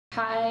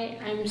Hi,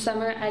 I'm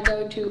Summer. I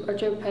go to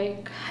Orchard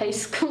Pike High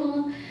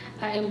School.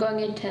 I am going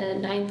into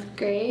 9th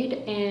grade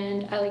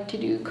and I like to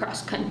do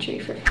cross country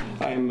for fun.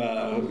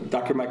 I'm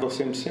Dr. Michael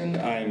Simpson.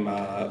 I'm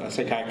a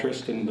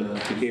psychiatrist and the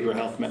behavioral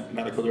health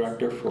medical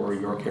director for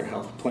YourCare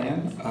Health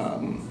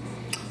Plan.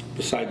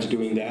 Besides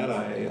doing that,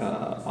 I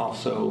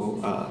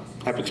also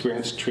have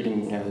experience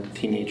treating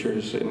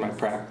teenagers in my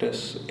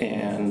practice,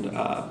 and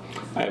I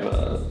have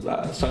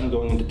a son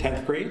going into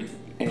 10th grade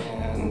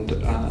and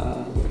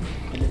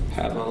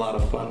have a lot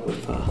of fun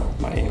with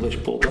my English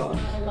bulldog.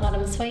 I'm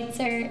Autumn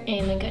Schweitzer,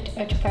 and I go to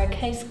Orchard Park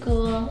High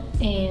School,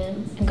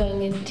 and I'm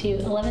going into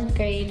 11th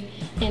grade,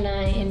 and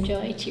I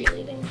enjoy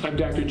cheerleading. I'm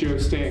Dr. Joe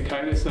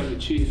Stankitis. I'm the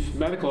Chief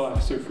Medical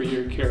Officer for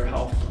YourCare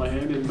Health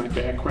Plan, and my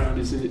background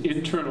is in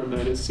internal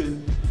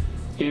medicine.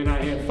 And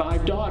I have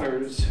 5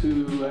 daughters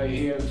who I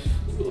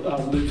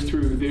have lived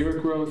through their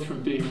growth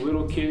from being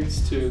little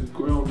kids to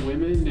grown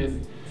women,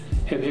 and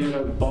have had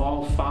a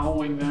ball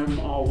following them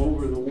all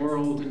over the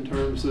world in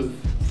terms of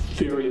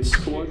various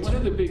sports. One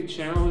of the big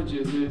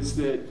challenges is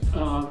that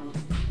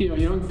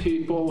young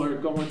people are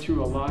going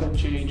through a lot of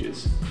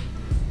changes.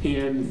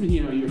 And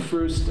you're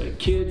first a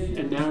kid,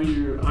 and now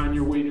you're on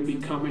your way to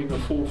becoming a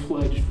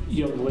full-fledged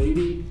young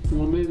lady,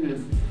 woman,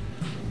 and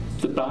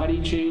the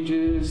body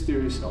changes.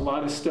 There's a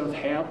lot of stuff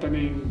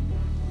happening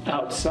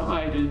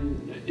outside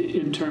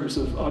in terms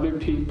of other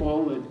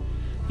people, and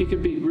you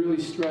can be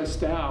really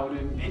stressed out,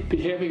 and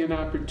having an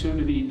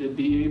opportunity to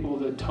be able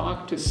to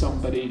talk to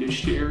somebody, to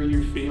share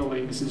your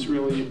feelings, is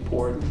really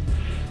important.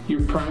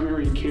 Your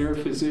primary care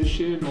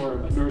physician or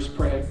a nurse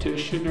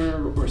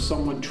practitioner or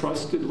someone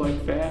trusted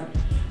like that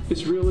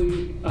is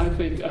really, I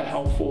think, a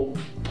helpful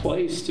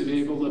place to be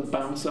able to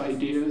bounce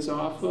ideas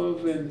off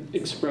of and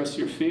express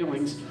your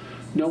feelings,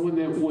 knowing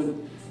that what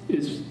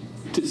is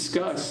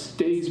discussed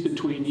stays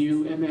between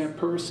you and that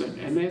person,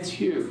 and that's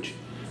huge.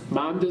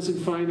 Mom doesn't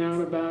find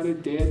out about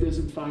it, Dad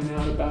doesn't find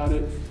out about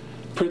it,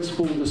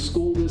 principal of the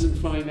school doesn't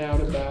find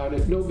out about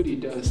it, nobody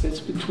does.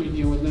 That's between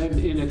you and them,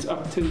 and it's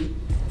up to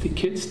the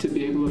kids to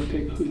be able to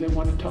pick who they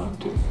want to talk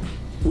to.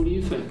 What do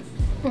you think?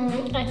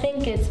 I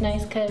think it's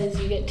nice because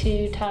you get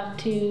to talk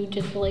to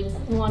just like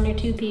 1 or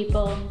 2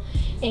 people,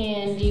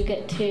 and you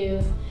get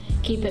to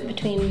keep it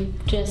between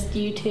just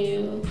you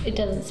two. It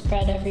doesn't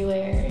spread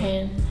everywhere,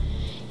 and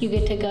you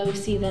get to go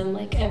see them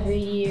like every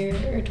year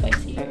or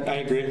twice a year. I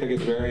agree. I think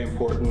it's very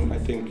important. I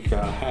think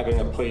having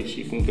a place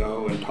you can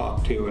go and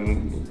talk to,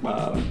 and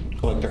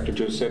like Dr.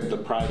 Joe said, the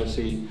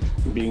privacy,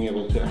 being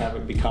able to have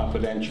it be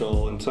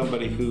confidential, and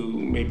somebody who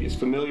maybe is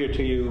familiar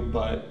to you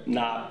but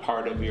not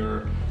part of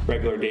your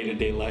regular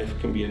day-to-day life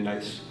can be a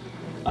nice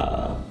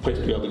place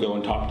to be able to go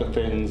and talk to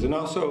things. And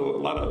also a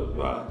lot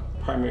of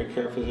primary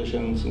care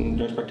physicians and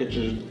nurse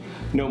practitioners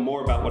know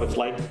more about what it's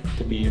like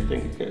to be, I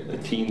think, a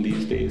teen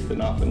these days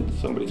than often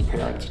somebody's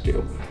parents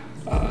do,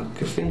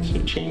 because things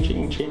are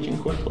changing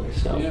quickly.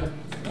 So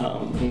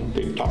and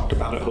they've talked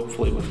about it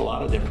hopefully with a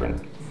lot of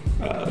different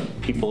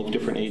people of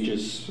different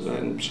ages,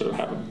 and sort of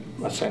have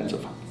a sense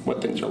of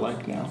what things are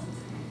like now.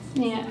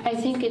 Yeah, I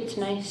think it's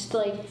nice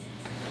to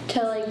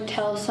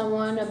tell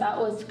someone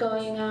about what's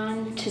going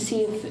on, to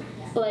see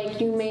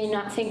if you may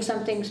not think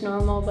something's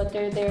normal, but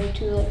they're there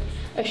to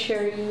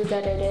assure you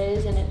that it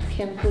is, and it's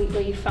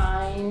completely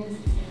fine,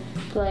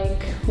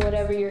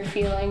 whatever you're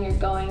feeling, you're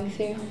going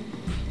through.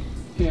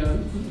 Yeah,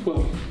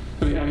 well,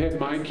 I mean, I had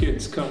my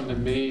kids come to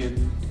me,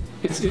 and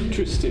it's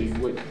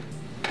interesting what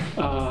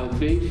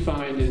they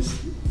find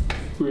is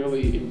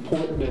really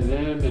important to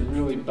them and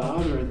really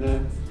bothering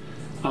them.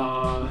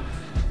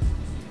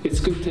 It's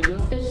good to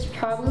know. It's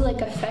probably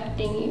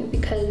affecting you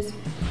because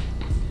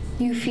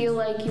you feel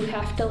like you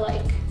have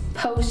to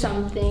post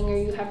something, or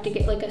you have to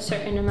get a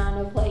certain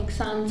amount of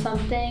likes on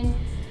something.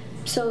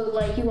 So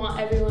you want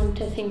everyone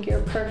to think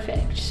you're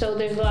perfect. So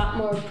there's a lot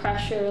more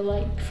pressure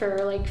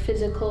for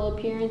physical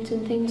appearance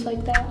and things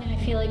like that. And I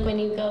feel like when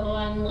you go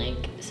on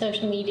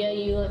social media,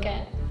 you look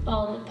at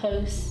all the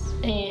posts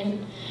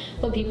and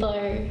what people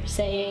are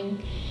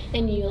saying,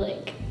 and you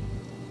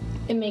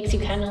it makes you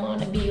kind of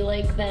want to be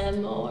like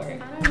them, or I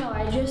don't know,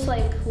 I just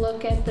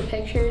look at the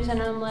pictures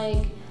and I'm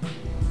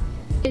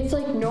it's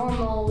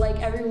normal,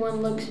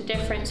 everyone looks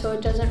different, so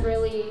it doesn't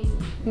really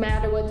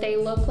matter what they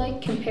look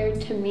like compared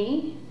to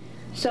me.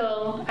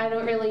 So I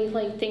don't really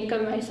think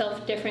of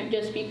myself different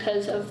just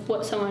because of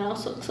what someone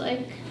else looks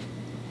like.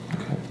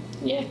 Okay.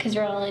 Yeah, because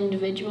we're all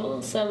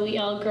individuals, so we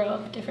all grow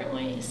up different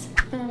ways.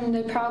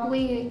 They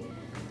probably,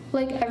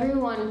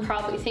 everyone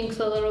probably thinks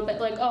a little bit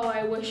oh,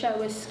 I wish I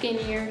was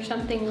skinny or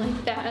something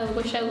like that. I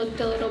wish I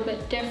looked a little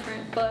bit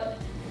different, but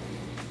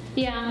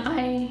yeah,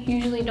 I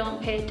usually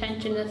don't pay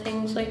attention to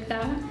things like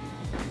that.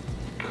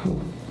 Cool.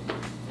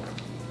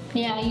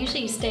 Yeah, I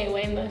usually stay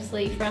away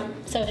mostly from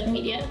social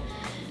media.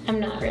 I'm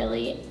not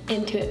really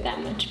into it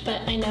that much,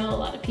 but I know a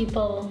lot of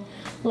people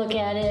look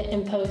at it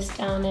and post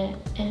on it,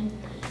 and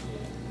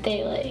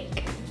they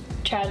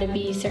try to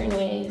be certain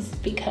ways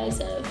because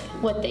of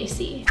what they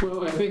see.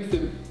 Well, I think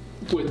that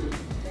with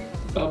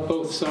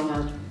both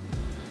Summer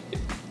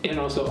and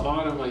also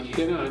Autumn like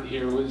hit on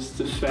here was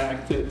the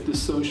fact that the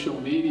social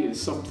media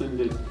is something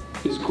that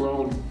has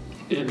grown,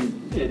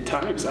 and at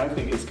times I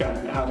think it's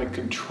gotten out of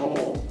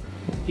control.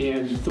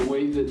 And the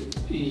way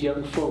that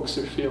young folks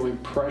are feeling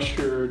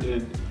pressured,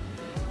 and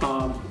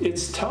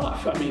it's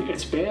tough. I mean,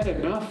 it's bad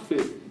enough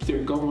that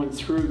they're going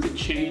through the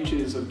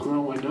changes of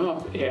growing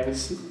up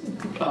as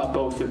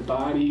both in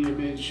body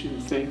image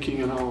and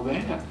thinking and all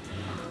that.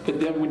 But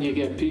then when you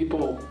get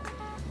people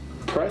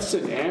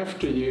pressing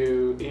after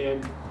you,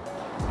 and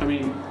I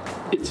mean,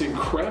 it's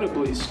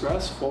incredibly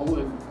stressful,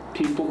 and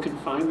people can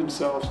find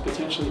themselves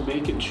potentially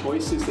making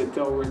choices that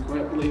they'll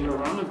regret later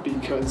on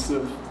because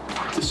of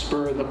the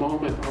spur of the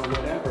moment or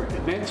whatever.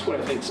 And that's what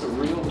I think is a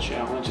real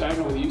challenge. I don't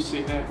know whether you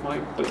see that,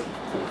 Mike, but...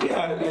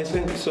 Yeah, I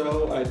think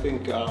so. I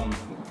think,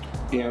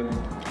 you know,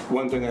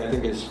 one thing that I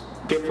think is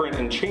different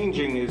and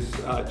changing is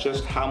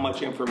just how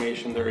much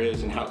information there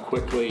is and how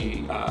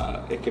quickly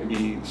it can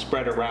be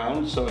spread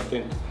around. So I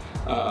think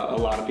a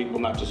lot of people,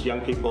 not just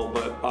young people,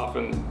 but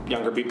often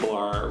younger people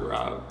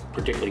are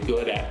particularly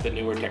good at the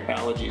newer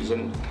technologies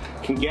and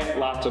can get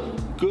lots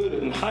of good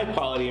and high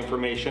quality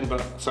information,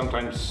 but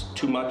sometimes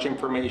too much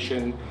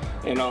information,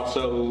 and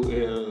also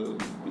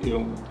you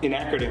know,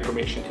 inaccurate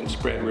information can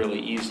spread really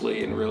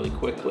easily and really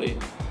quickly.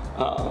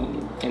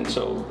 And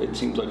so it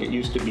seems like it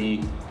used to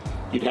be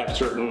you'd have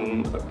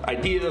certain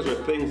ideas or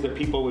things that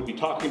people would be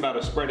talking about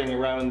or spreading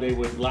around, they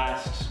would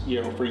last, you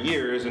know, for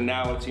years, and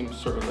now it seems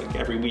sort of like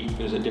every week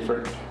there's a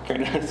different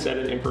kind of set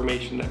of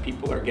information that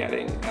people are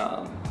getting.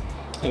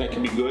 And it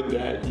can be good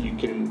that you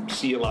can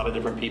see a lot of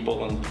different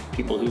people, and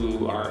people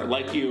who are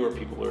like you or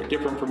people who are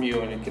different from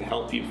you, and it can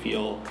help you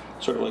feel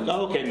sort of like,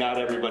 oh, okay, not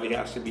everybody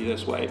has to be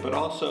this way, but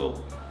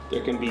also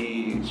there can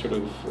be sort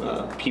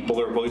of people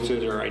or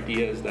voices or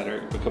ideas that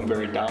are become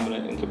very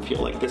dominant and can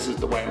feel like this is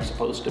the way I'm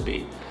supposed to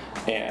be,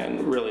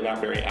 and really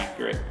not very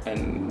accurate,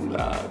 and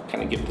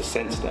kind of give the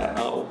sense that,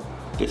 oh,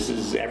 this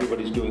is,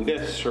 everybody's doing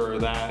this or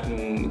that,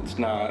 and it's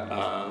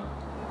not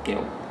you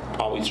know,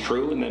 always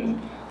true. And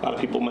then a lot of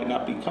people might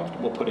not be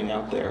comfortable putting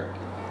out there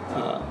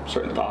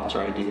certain thoughts or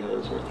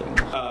ideas or things.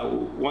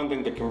 One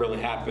thing that can really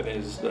happen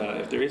is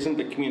if there isn't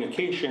the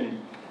communication,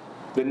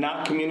 the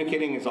not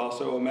communicating is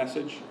also a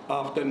message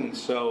often.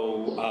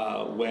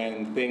 So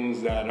when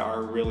things that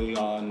are really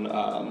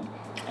on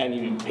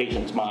any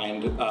patient's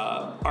mind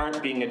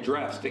aren't being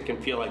addressed, it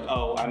can feel like,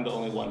 oh, I'm the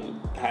only one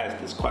who has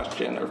this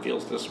question or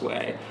feels this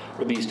way,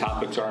 or these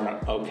topics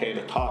aren't okay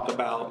to talk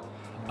about.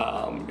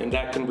 And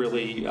that can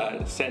really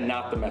send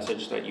not the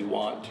message that you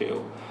want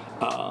to.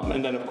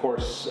 And then, of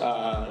course,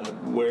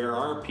 where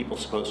are people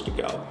supposed to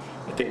go?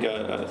 I think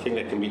a thing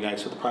that can be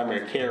nice with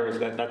primary care is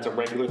that that's a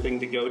regular thing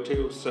to go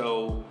to.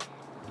 So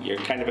you're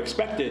kind of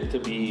expected to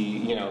be,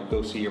 you know,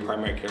 go see your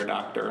primary care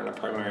doctor, and a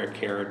primary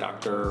care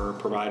doctor or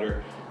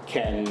provider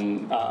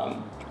can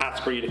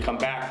ask for you to come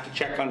back to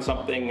check on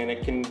something, and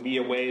it can be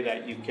a way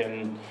that you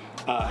can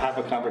have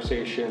a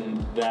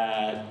conversation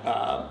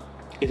that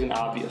isn't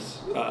obvious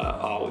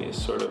always.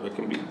 Sort of, it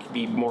can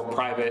be more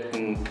private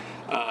and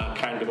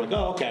kind of like,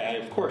 oh, okay,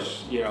 of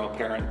course, you know, a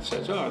parent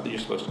says, oh, you're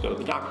supposed to go to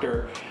the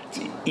doctor. It's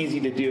easy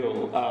to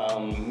do,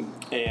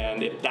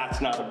 and if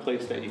that's not a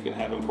place that you can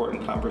have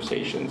important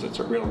conversations, it's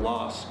a real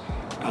loss,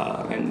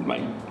 and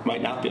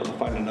might not be able to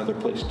find another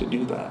place to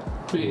do that.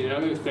 The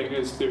other thing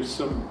is there's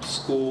some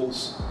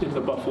schools in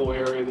the Buffalo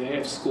area that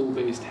have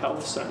school-based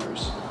health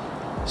centers,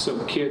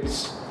 so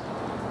kids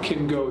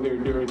can go there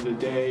during the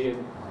day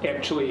and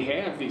actually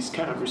have these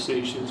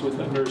conversations with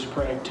a nurse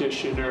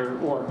practitioner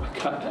or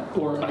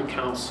a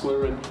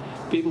counselor, and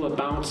be able to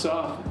bounce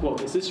off, well,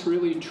 is this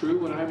really true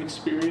what I'm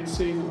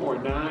experiencing or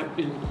not,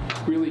 and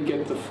really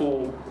get the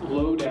full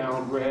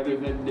lowdown rather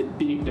than it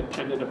being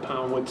dependent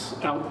upon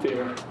what's out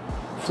there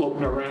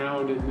floating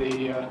around in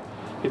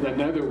the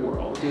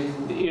netherworld.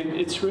 And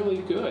it's really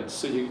good.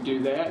 So you can do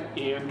that,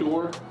 and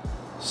or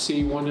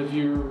see one of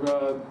your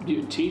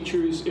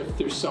teachers if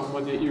there's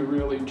someone that you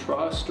really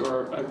trust,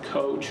 or a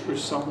coach or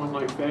someone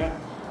like that.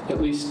 At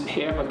least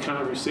have a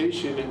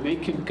conversation, and they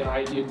can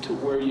guide you to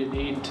where you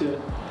need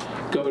to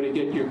go to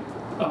get your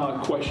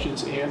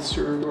questions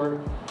answered,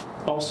 or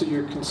also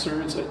your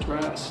concerns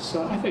addressed.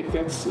 So I think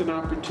that's an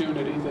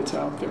opportunity that's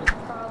out there.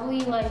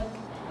 Probably like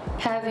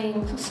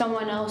having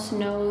someone else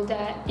know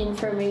that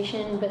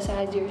information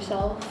besides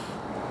yourself.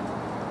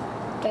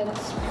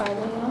 That's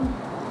probably all.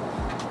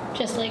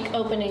 Just like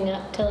opening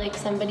up to like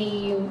somebody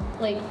you,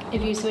 like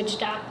if you switch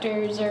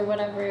doctors or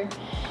whatever,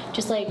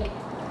 just like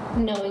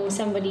knowing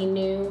somebody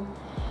new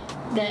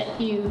that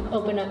you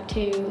open up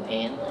to,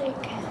 and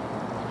like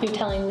you're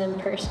telling them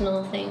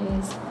personal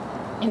things,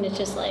 and it's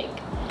just like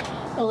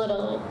a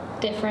little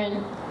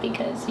different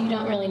because you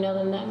don't really know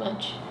them that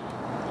much,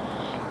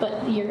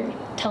 but you're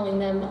telling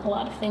them a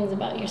lot of things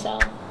about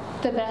yourself.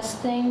 The best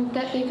thing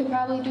that they could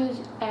probably do is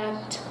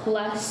act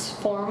less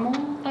formal,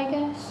 I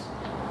guess.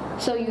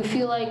 So you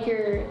feel like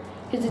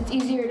because it's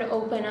easier to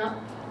open up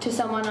to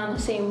someone on the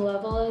same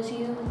level as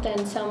you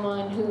than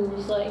someone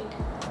who's like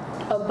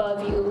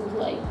above you,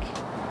 like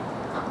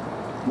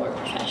more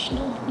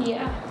professional.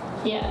 Yeah.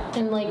 Yeah,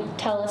 and like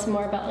tell us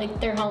more about like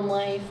their home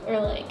life, or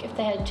like if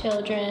they had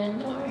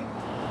children, or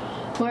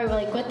more of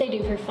like what they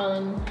do for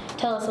fun.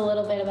 Tell us a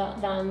little bit about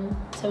them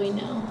so we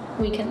know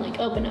we can like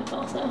open up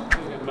also.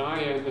 On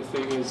my end, the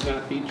thing is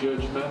not be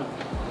judgmental.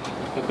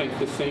 I think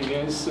the thing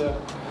is,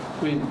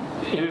 and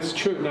it's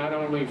true not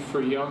only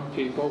for young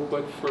people,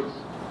 but for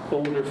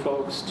older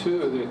folks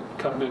too that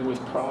come in with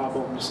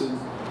problems. And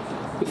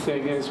the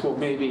thing is, well,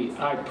 maybe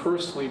I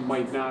personally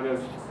might not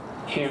have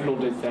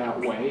handled it that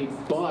way,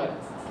 but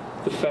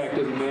the fact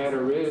of the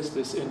matter is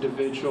this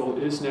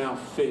individual is now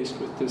faced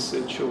with this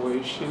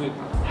situation, and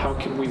how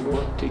can we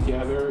work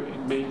together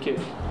and make it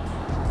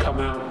come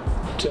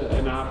out to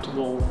an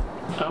optimal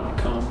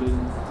outcome?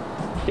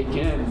 And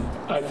again,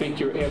 I think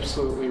you're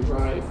absolutely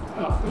right.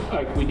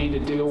 Like, we need to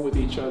deal with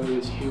each other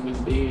as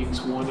human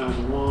beings,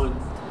 one-on-one,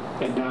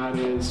 and not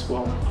as,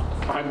 well,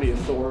 I'm the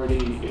authority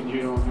and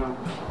you don't know.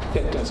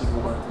 That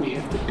doesn't work. We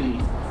have to be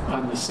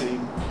on the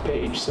same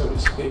page, so to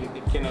speak.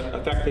 It can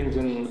affect things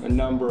in a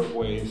number of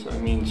ways. I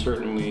mean,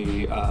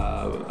 certainly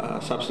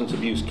substance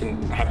abuse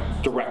can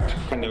have direct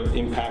kind of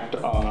impact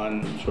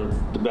on sort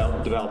of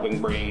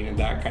developing brain and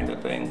that kind of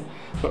thing.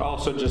 But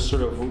also just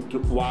sort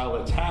of while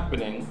it's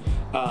happening,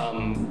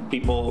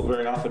 people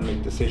very often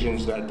make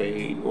decisions that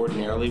they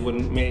ordinarily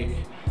wouldn't make.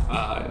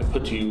 It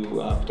puts you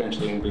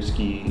potentially in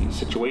risky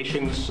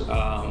situations,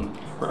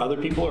 where other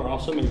people are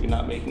also maybe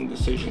not making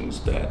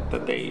decisions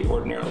that they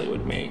ordinarily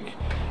would make.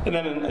 And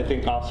then I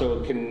think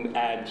also it can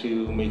add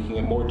to making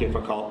it more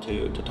difficult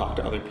to talk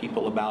to other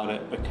people about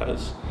it,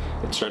 because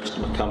it starts to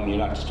become, you're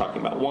not just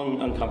talking about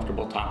one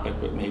uncomfortable topic,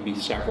 but maybe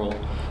several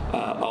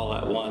all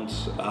at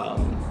once.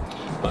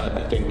 But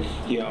I think,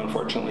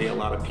 unfortunately, a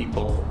lot of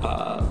people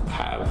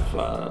have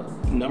a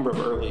number of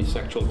early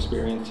sexual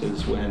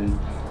experiences when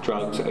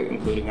drugs,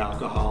 including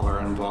alcohol, are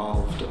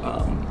involved.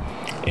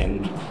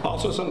 And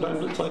also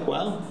sometimes it's like,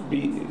 well,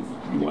 you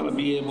want to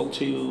be able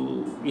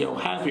to,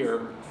 have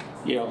your,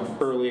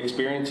 early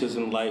experiences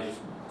in life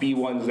be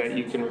ones that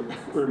you can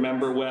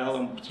remember well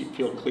and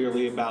feel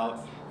clearly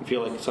about, and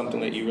feel like it's something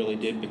that you really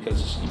did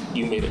because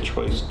you made a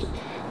choice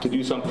to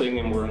do something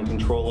and were in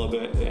control of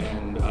it,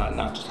 and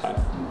not just have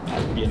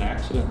to be an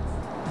accident.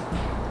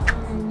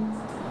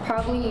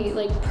 Probably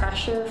like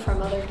pressure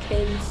from other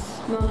kids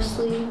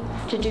mostly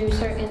to do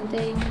certain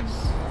things.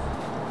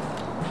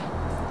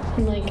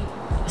 And like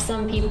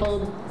some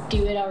people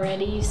do it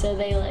already, so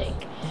they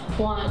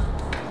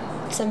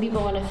some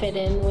people want to fit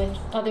in with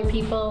other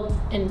people,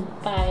 and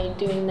by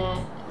doing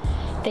that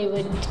they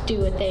would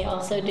do what they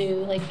also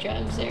do, like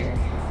drugs or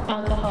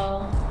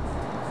alcohol,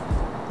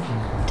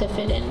 to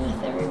fit in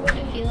with everyone.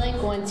 I feel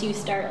like once you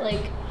start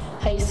like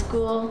high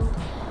school,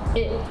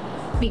 it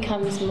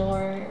becomes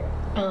more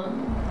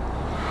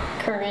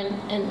current,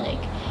 and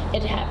like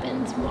it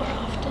happens more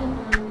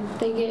often.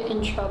 They get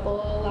in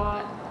trouble a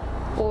lot,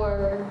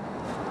 or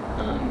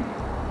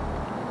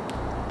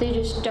they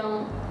just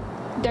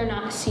they're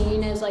not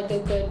seen as like a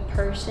good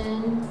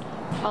person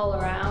all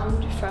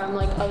around from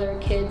like other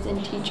kids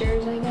and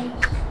teachers, I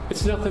guess.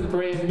 It's nothing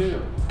brand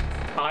new.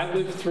 I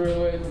lived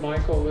through it,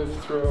 Michael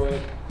lived through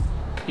it.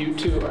 You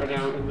two are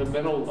now in the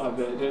middle of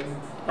it, and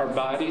our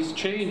bodies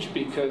change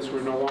because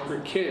we're no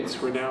longer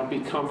kids. We're now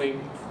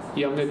becoming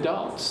young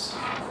adults.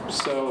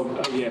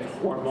 So you have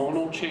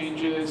hormonal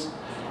changes.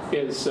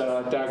 As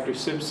Dr.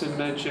 Simpson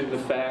mentioned, the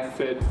fact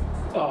that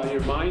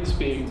your mind's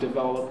being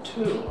developed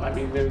too. I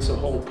mean, there's a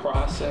whole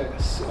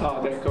process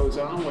that goes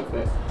on with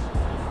it.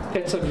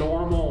 It's a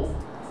normal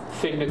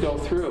thing to go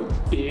through,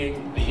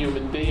 being a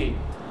human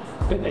being.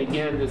 But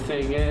again, the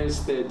thing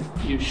is that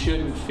you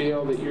shouldn't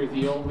feel that you're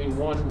the only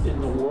one in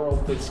the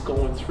world that's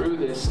going through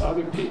this.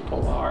 Other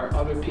people are.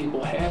 Other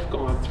people have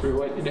gone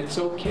through it, and it's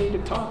okay to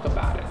talk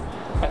about it.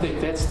 I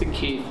think that's the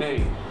key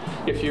thing.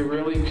 If you're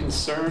really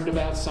concerned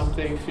about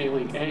something,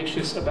 feeling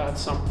anxious about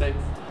something,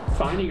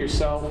 finding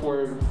yourself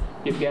where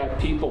you've got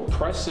people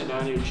pressing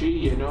on you,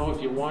 gee,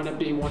 if you want to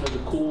be one of the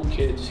cool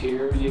kids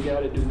here, you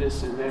got to do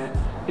this and that.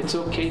 It's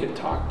okay to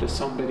talk to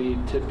somebody,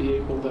 to be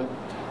able to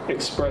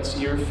express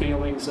your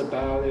feelings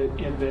about it,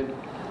 and then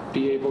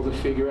be able to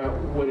figure out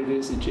what it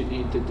is that you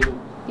need to do.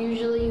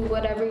 Usually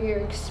whatever you're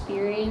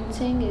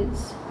experiencing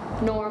is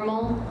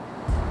normal,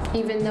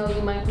 even though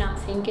you might not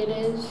think it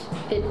is.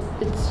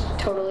 It's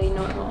totally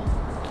normal.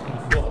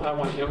 Well, I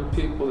want young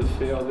people to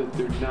feel that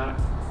they're not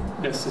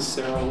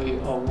necessarily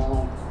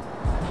alone.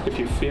 If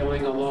you're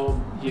feeling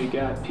alone, you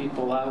got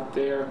people out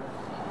there,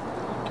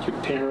 your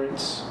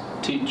parents,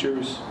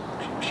 teachers,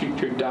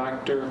 your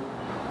doctor,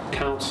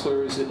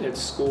 counselors at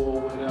school,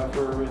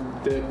 whatever,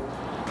 and that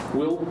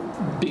will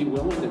be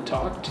willing to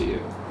talk to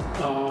you.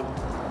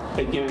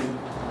 Again,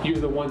 you're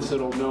the ones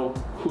that'll know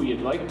who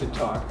you'd like to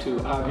talk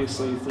to.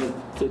 Obviously,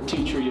 the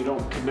teacher you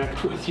don't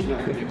connect with, you're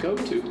not going to go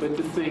to. But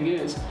the thing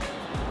is,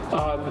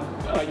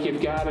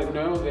 you've got to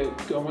know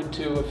that going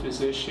to a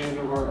physician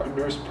or a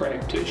nurse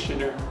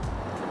practitioner,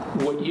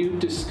 what you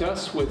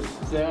discuss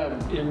with them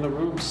in the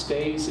room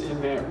stays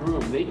in that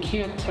room. They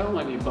can't tell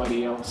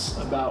anybody else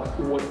about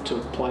what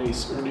took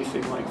place or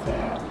anything like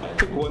that. I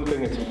think one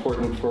thing that's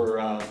important for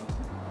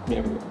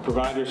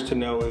providers to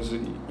know is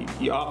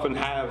you often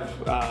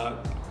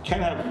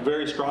can have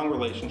very strong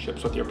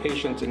relationships with your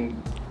patients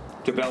and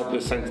develop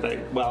this sense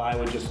that, well, I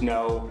would just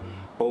know,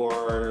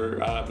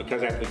 or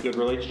because I have a good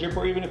relationship,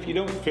 or even if you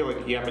don't feel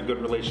like you have a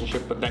good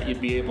relationship, but that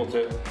you'd be able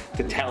to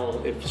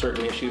tell if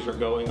certain issues are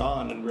going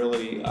on, and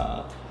really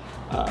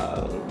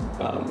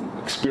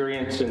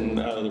experience and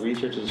the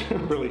research has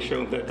really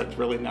shown that that's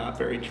really not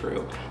very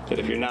true. That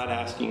if you're not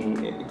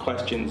asking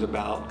questions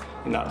about,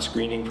 not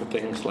screening for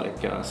things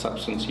like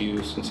substance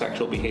use and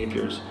sexual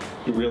behaviors,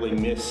 you really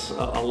miss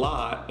a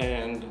lot,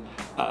 and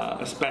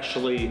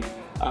especially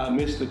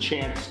miss the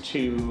chance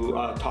to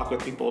talk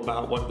with people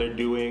about what they're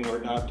doing or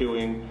not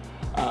doing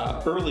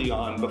early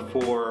on,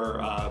 before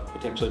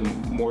potentially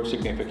more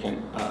significant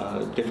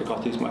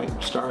difficulties might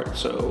start.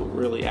 So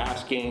really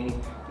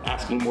asking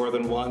more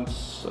than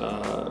once,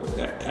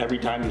 every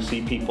time you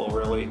see people,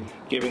 really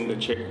giving the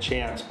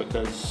chance,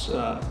 because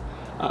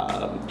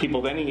people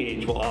of any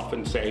age will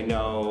often say,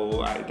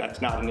 no,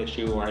 that's not an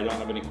issue, or I don't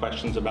have any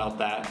questions about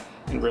that.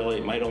 And really,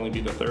 it might only be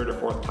the third or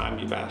fourth time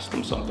you've asked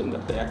them something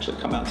that they actually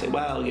come out and say,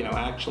 well,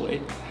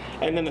 actually.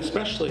 And then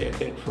especially, I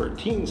think, for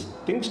teens,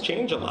 things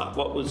change a lot.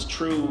 What was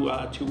true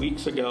 2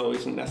 weeks ago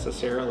isn't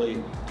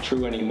necessarily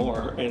true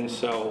anymore. And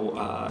so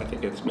I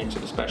think it makes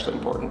it especially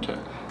important to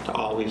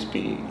always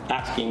be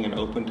asking and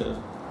open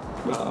to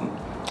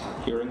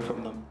hearing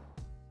from them.